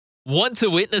Want to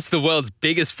witness the world's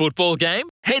biggest football game?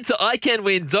 Head to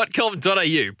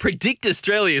iCanWin.com.au, predict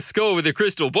Australia's score with a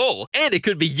crystal ball, and it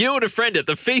could be you and a friend at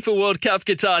the FIFA World Cup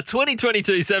Qatar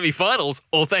 2022 semi-finals,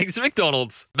 all thanks to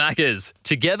McDonald's. Maccas,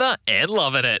 together and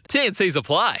loving it. TNCs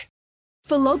apply.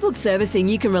 For logbook servicing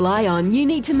you can rely on, you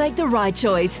need to make the right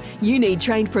choice. You need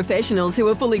trained professionals who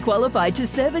are fully qualified to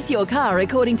service your car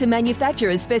according to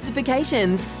manufacturer's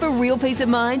specifications. For real peace of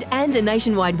mind and a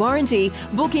nationwide warranty,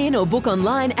 book in or book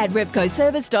online at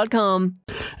repcoservice.com.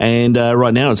 And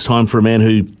right now it's time for a man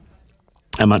who,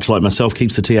 much like myself,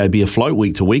 keeps the TAB afloat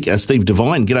week to week. Steve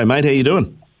Devine. G'day, mate. How you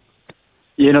doing?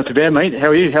 Yeah, not too bad, mate. How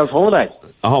are you? How's holiday?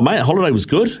 Oh, mate, holiday was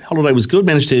good.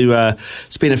 Managed to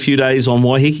spend a few days on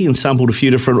Waiheke and sampled a few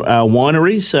different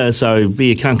wineries. So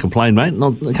you can't complain, mate.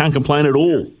 Can't complain at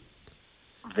all.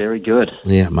 Very good.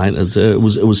 Yeah, mate. It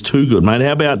was too good, mate.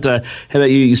 How about you?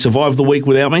 You survived the week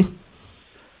without me?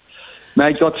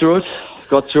 Mate, got through it.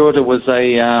 It was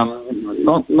a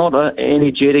not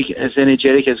energetic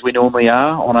as we normally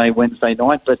are on a Wednesday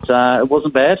night, but it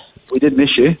wasn't bad. We did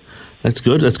miss you. That's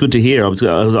good. That's good to hear.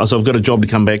 So I've got a job to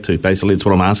come back to. Basically, that's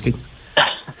what I'm asking.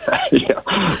 Yeah.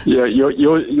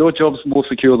 Your job's more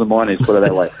secure than mine is. Put it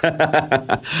that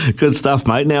way. Good stuff,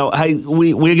 mate. Now, hey,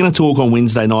 we're going to talk on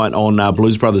Wednesday night on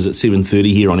Blues Brothers at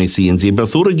 7:30 here on SENZ. But I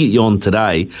thought I'd get you on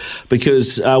today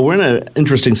because we're in an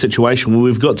interesting situation where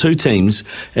we've got two teams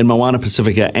in Moana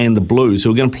Pacifica and the Blues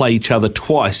who are going to play each other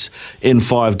twice in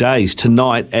 5 days.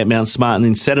 Tonight at Mount Smart and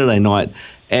then Saturday night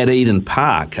at Eden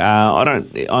Park.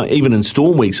 Even in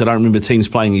Storm weeks, I don't remember teams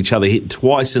playing each other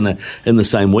twice in the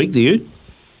same week. Do you?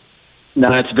 No,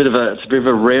 it's a bit of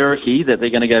a rarity that they're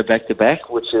going to go back to back,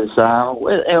 which is it's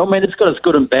got its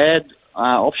good and bad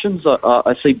options.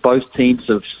 I see both teams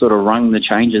have sort of rung the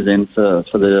changes in for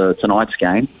tonight's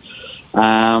game.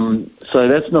 So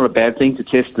that's not a bad thing to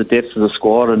test the depth of the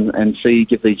squad and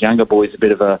give these younger boys a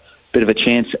bit of a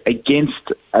chance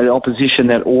against an opposition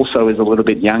that also is a little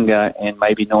bit younger and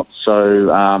maybe not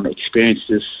so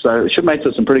experienced. So it should make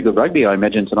for some pretty good rugby, I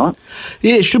imagine, tonight.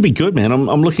 Yeah, it should be good, man.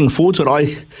 I'm looking forward to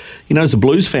it. As a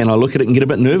Blues fan, I look at it and get a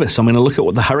bit nervous. I look at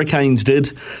what the Hurricanes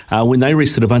did when they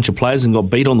rested a bunch of players and got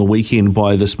beat on the weekend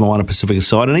by this Moana Pacifica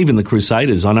side, and even the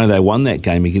Crusaders. I know they won that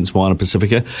game against Moana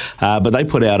Pacifica, but they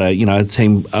put out a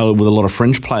team with a lot of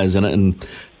fringe players in it, and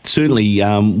certainly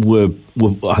were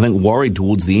I think worried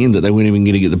towards the end that they weren't even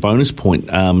going to get the bonus point.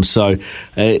 So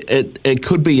it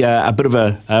could be a bit of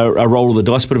a roll of the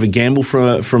dice, bit of a gamble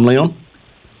from Leon.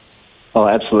 Oh,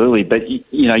 absolutely. But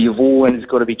you've always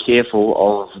got to be careful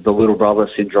of the little brother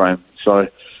syndrome. So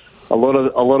a lot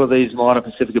of these Moana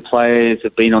Pacifica players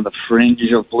have been on the fringe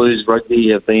of Blues rugby,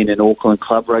 have been in Auckland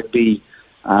club rugby,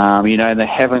 and they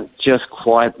haven't just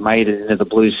quite made it into the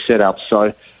Blues setup.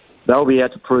 So they'll be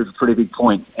out to prove a pretty big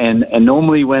point. And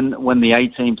normally when the A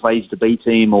team plays the B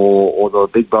team or the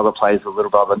big brother plays the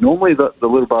little brother, normally the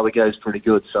little brother goes pretty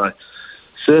good. So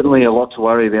certainly a lot to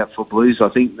worry about for Blues. I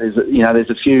think there's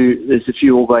a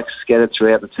few All Blacks scattered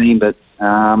throughout the team, but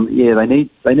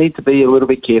they need to be a little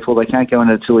bit careful. They can't go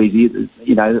into it too easy.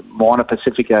 Moana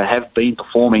Pacifica have been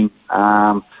performing.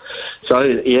 It's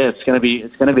going to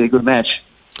be a good match.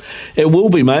 It will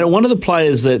be, mate. One of the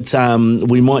players that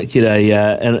we might get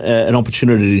an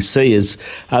opportunity to see is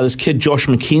this kid, Josh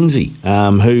McKenzie,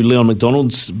 who Leon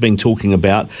McDonald's been talking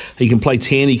about. He can play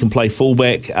 10, he can play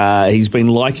fullback. He's been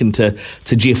likened to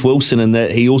Jeff Wilson in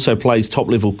that he also plays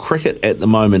top-level cricket at the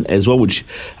moment as well, which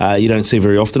you don't see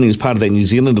very often. He was part of that New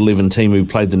Zealand 11 team who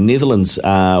played the Netherlands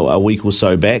a week or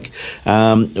so back.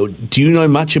 Do you know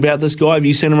much about this guy? Have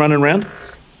you seen him running around?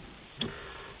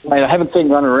 Mate, I haven't seen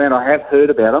him running around. I have heard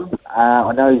about him.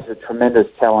 I know he's a tremendous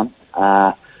talent.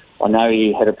 I know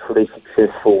he had a pretty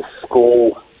successful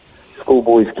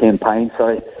schoolboys campaign.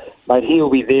 So, mate,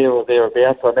 he'll be there or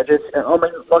thereabouts. Like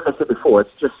I said before,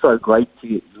 it's just so great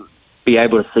to be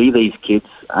able to see these kids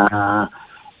and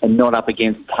not up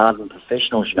against hardened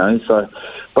professionals. So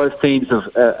both teams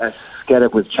are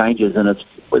scattered with changes, and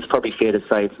it's probably fair to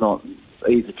say it's not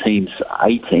either team's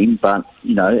A team, but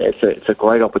it's a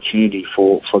great opportunity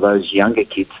for those younger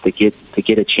kids to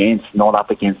get a chance, not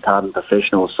up against hardened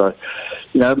professionals. So,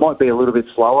 it might be a little bit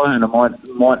slower, and it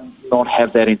might not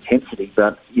have that intensity,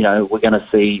 but we're going to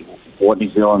see what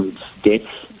New Zealand's depth,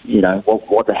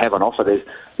 what they have on offer.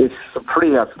 There's some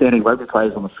pretty outstanding rugby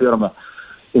players on the field.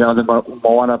 The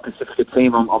Moana Pacifica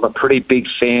team. I'm a pretty big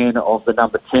fan of the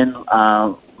number 10,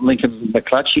 Lincoln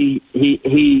McClutchy.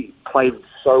 He played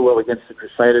so well against the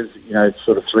Crusaders,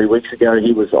 sort of 3 weeks ago.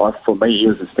 For me, he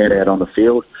was a standout on the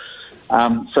field.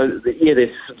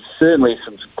 There's certainly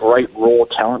some great raw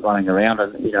talent running around,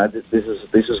 and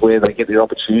this is where they get the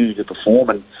opportunity to perform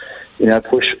and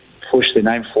push push their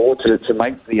name forward to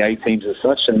make the A teams as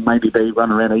such, and maybe be run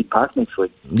around Eden Park next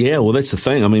week. Yeah, well, that's the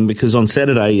thing. I mean, because on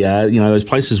Saturday, those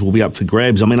places will be up for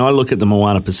grabs. I mean, I look at the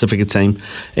Moana Pacifica team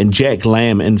and Jack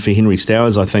Lamb in for Henry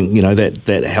Stowers. I think,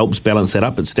 that helps balance that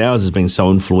up. But Stowers has been so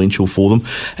influential for them.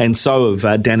 And so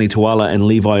have Danny Tuala and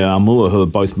Levi Aumua, who are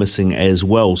both missing as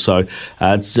well. So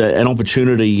it's an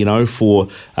opportunity, for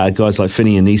guys like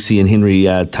Finney Anisi and Henry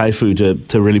Teifu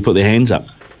to really put their hands up.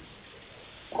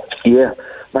 Yeah.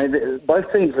 Mate,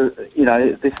 both teams,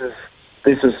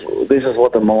 this is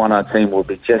what the Moana team will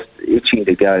be just itching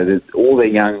to go. All their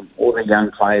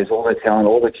young players, all their talent,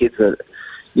 all the kids that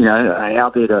are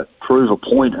out there to prove a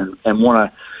point and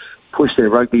want to push their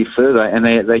rugby further, and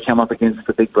they come up against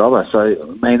the big brother. So,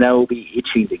 they will be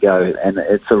itching to go, and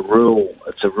it's a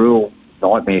real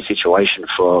nightmare situation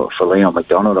for Leon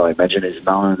McDonald. I imagine, is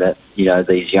knowing that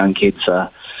these young kids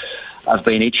have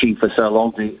been itching for so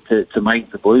long to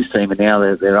make the Blues team, and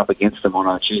now they're up against them on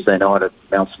a Tuesday night at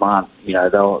Mount Smart.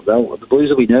 The Blues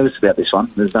will be nervous about this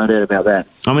one. There's no doubt about that.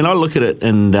 I mean, I look at it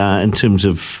in terms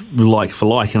of like for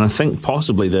like, and I think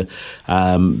possibly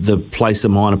the place that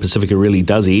Moana Pacifica really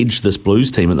does edge this Blues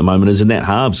team at the moment is in that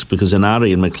halves, because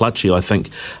Inari and McClutchy, I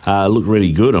think, look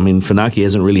really good. I mean, Funaki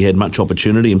hasn't really had much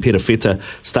opportunity, and Peter Feta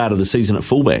started the season at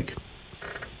fullback.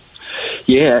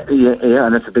 Yeah,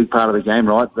 and that's a big part of the game,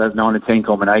 right? The 9 and 10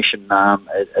 combination.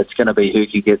 It's going to be who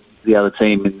can get the other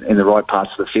team in the right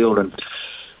parts of the field. And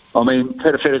I mean,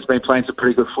 Peter Feta's been playing some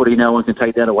pretty good footy. No one can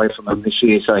take that away from him this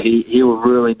year. So he will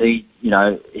really need,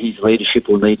 his leadership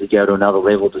will need to go to another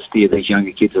level to steer these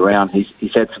younger kids around.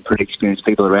 He's had some pretty experienced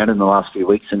people around in the last few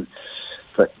weeks,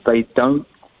 but they don't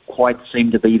quite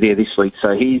seem to be there this week.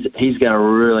 So he's going to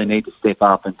really need to step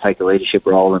up and take a leadership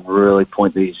role and really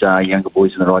point these younger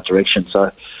boys in the right direction.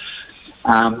 So,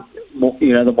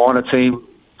 the minor team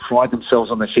pride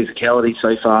themselves on their physicality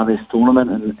so far in this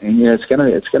tournament, and it's going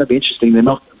to be interesting.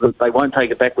 They won't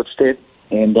take a backward step,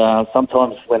 and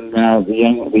sometimes when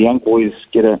the young boys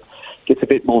gets a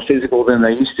bit more physical than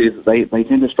they used to, they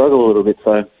tend to struggle a little bit.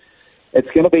 So. It's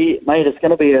going to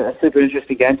be a super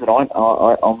interesting game tonight.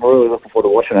 I'm really looking forward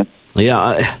to watching it.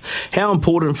 Yeah, how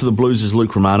important for the Blues is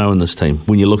Luke Romano in this team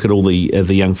when you look at all the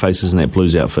young faces in that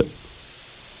Blues outfit?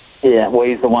 Yeah, well,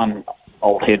 he's the one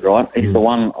old head, right? He's the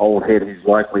one old head who's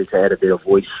likely to add a bit of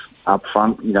voice up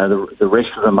front. The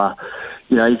rest of them are,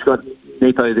 he's got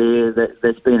Nepo there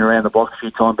that's been around the block a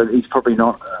few times, but he's probably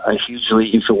not a hugely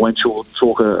influential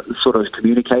talker, sort of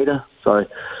communicator. So.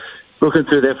 Looking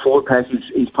through that forward pack,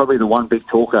 he's probably the one big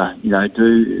talker.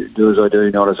 Do as I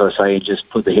do, not as I say, and just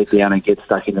put the head down and get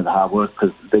stuck into the hard work,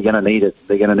 because they're going to need it.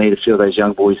 They're going to need a few of those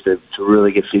young boys to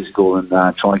really get physical and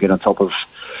try and get on top of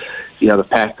the other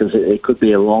pack, because it could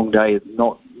be a long day.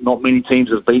 Not many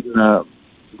teams have beaten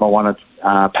Moana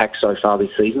pack so far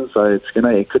this season, so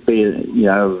it could be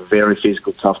a very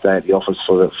physical, tough day at the office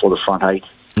for the front eight.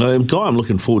 A guy I'm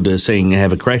looking forward to seeing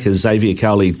have a crack is Xavier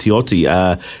Kauli Tioti.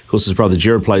 Of course, his brother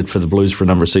Jared played for the Blues for a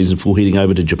number of seasons before heading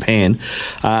over to Japan.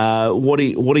 What do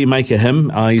you make of him?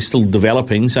 He's still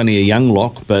developing. He's only a young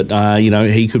lock, but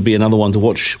he could be another one to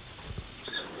watch.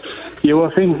 Yeah, well,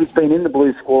 I think he's been in the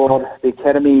Blues squad, the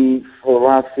academy, for the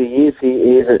last few years.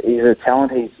 He's a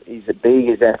talent. He's big.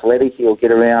 He's athletic. He'll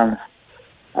get around.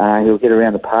 He'll get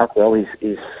around the park well.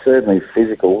 He's certainly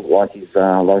physical, like his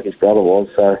brother was.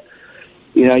 So.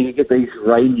 You get these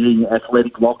ranging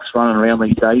athletic locks running around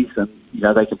these days, and,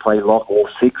 they can play lock or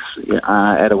six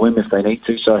at a whim if they need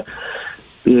to. So,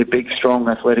 yeah, big, strong,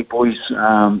 athletic boys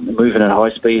moving at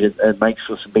high speed. It makes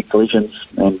for some big collisions,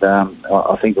 and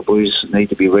I think the Blues need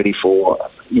to be ready for,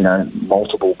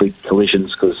 multiple big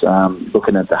collisions, because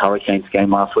looking at the Hurricanes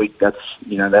game last week, that's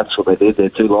what they did. Their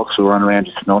two locks were running around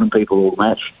just nodding people all the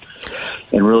match.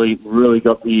 And really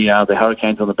got the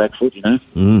Hurricanes on the back foot,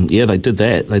 Yeah, they did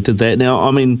that. Now,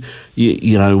 I mean,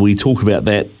 we talk about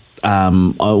that.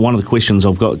 One of the questions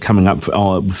I've got coming up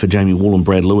for Jamie Wall and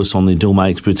Brad Lewis on the Dilmah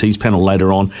Expertise panel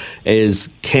later on is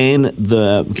can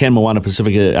Moana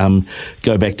Pacifica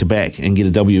go back to back and get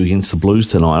a W against the Blues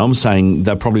tonight? I'm saying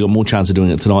they've probably got more chance of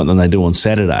doing it tonight than they do on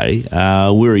Saturday.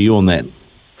 Where are you on that?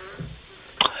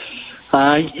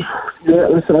 Yeah,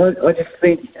 listen,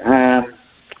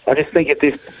 I just think if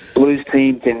this Blues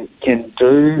team can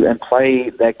do and play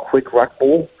that quick ruck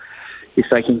ball, if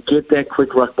they can get that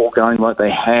quick ruck ball going like they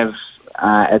have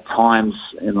at times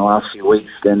in the last few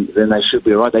weeks, then they should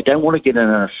be all right. They don't want to get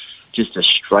in just a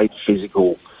straight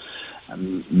physical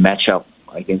matchup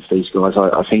against these guys.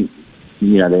 I think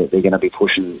they're going to be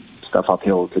pushing stuff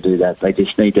uphill to do that. They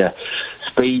just need to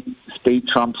speed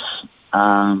trumps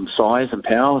size and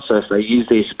power. So if they use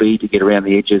their speed to get around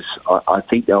the edges, I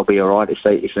think they'll be all right. If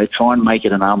they try and make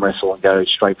it an arm wrestle and go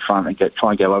straight front and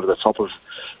try and go over the top of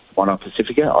Moana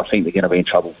Pacifica, I think they're going to be in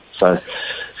trouble. So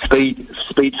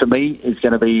speed for me is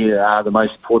going to be the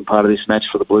most important part of this match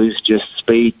for the Blues. Just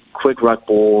speed, quick ruck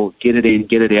ball, get it in,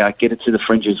 get it out, get it to the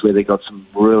fringes where they've got some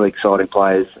really exciting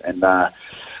players, and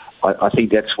I think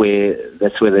that's where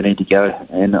they need to go.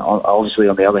 And obviously,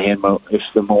 on the other hand, if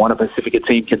the Moana Pacifica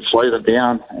team can slow them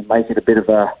down and make it a bit of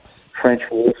a trench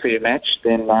warfare match,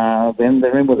 then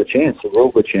they're in with a chance, a real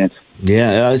good chance.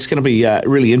 Yeah, it's going to be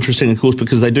really interesting, of course,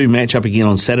 because they do match up again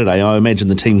on Saturday. I imagine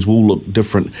the teams will look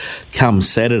different come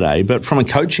Saturday. But from a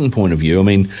coaching point of view, I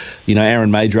mean, you know, Aaron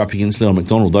Major up against Leon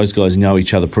McDonald, those guys know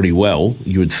each other pretty well,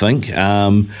 you would think. How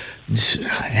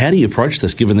do you approach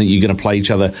this, given that you're going to play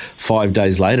each other 5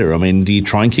 days later? I mean, do you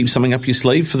try and keep something up your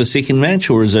sleeve for the second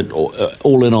match, or is it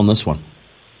all in on this one?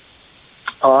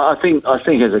 I think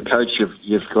as a coach,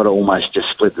 you've got to almost just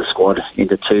split the squad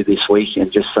into two this week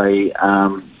and just say,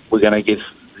 we're going to give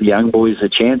the young boys a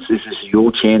chance. This is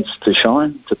your chance to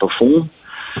shine, to perform,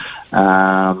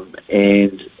 and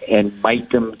make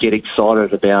them get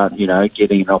excited about, you know,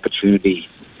 getting an opportunity.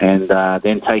 And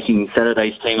then taking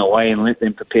Saturday's team away and let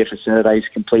them prepare for Saturday's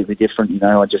completely different. You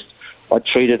know, I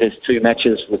treat it as two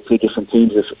matches with two different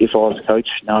teams if I was a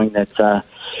coach, knowing that,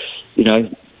 you know,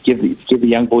 give the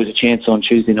young boys a chance on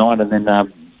Tuesday night and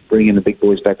then bring in the big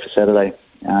boys back for Saturday.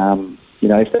 You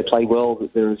know, if they play well,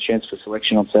 there's a chance for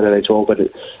selection on Saturday as well. But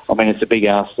it's a big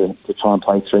ask to try and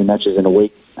play 3 matches in a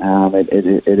week. It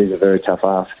is a very tough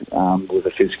ask with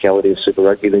the physicality of Super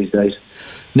Rugby these days.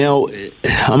 Now,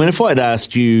 I mean, if I had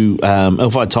asked you,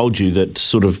 if I told you that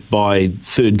sort of by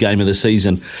third game of the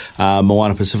season,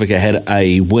 Moana Pacifica had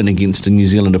a win against a New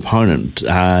Zealand opponent,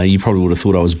 you probably would have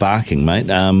thought I was barking, mate.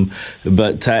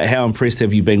 But how impressed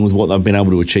have you been with what they've been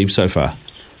able to achieve so far?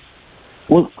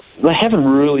 Well, they haven't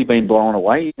really been blown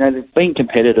away. You know, they've been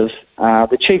competitive.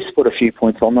 The Chiefs put a few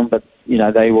points on them, but you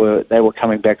know they were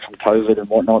coming back from COVID and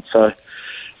whatnot. So,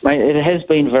 mate, it has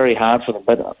been very hard for them.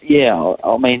 But yeah,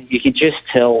 I mean, you can just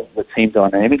tell the team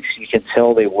dynamics. You can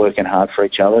tell they're working hard for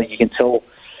each other. You can tell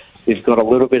they've got a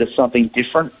little bit of something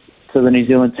different to the New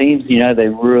Zealand teams. You know, they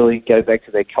really go back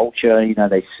to their culture. You know,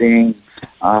 they sing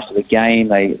after the game.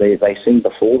 They sing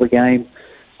before the game.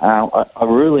 I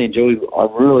really enjoy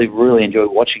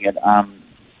watching it.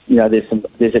 You know,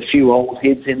 there's a few old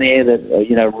heads in there that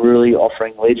you know really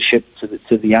offering leadership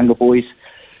to the younger boys.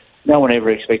 No one ever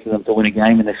expected them to win a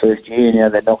game in their first year. You know,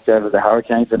 they knocked over the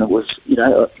Hurricanes, and it was, you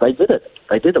know, they did it.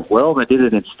 They did it well. They did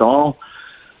it in style.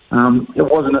 It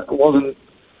wasn't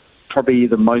probably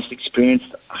the most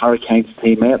experienced Hurricanes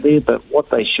team out there, but what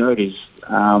they showed is,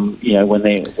 you know, when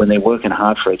they're working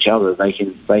hard for each other, they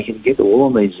can get the wall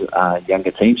on these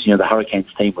younger teams. You know, the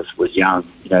Hurricanes team was young.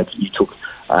 You know, you took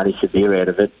Ardie Savea out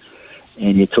of it,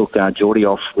 and you took Geordie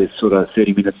off with sort of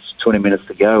 30 minutes, 20 minutes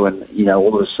to go, and you know,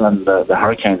 all of a sudden the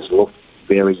Hurricanes looked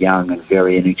very young and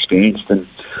very inexperienced, and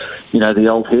you know, the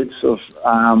old heads of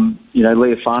you know,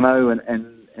 Leofano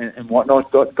and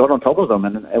whatnot got on top of them,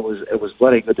 and it was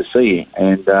bloody good to see.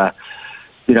 And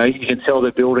you know, you can tell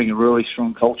they're building a really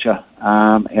strong culture,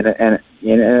 and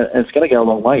it's going to go a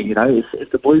long way. You know,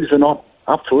 if the Blues are not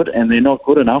up to it and they're not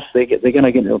good enough, they're going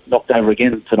to get knocked over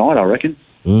again tonight, I reckon.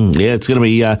 Yeah, it's going to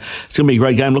be a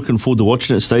great game. Looking forward to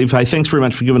watching it, Steve. Hey, thanks very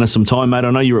much for giving us some time, mate. I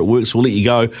know you're at work, so we'll let you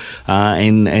go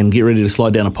and get ready to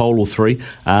slide down a pole or 3,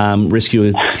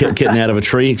 rescue a kitten out of a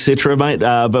tree, etc., mate.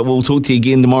 But we'll talk to you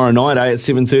again tomorrow night, at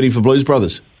 7:30 for Blues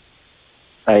Brothers.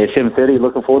 Hey, 7:30.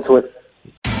 Looking forward to it.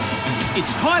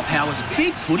 It's Tyre Power's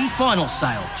Big Footy Final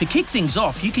Sale. To kick things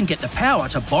off, you can get the power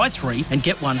to buy 3 and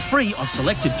get 1 free on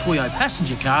selected Toyo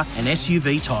passenger car and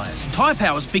SUV tyres. Tyre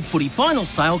Power's Big Footy Final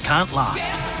Sale can't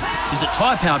last. Visit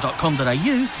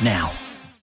tyrepower.com.au now.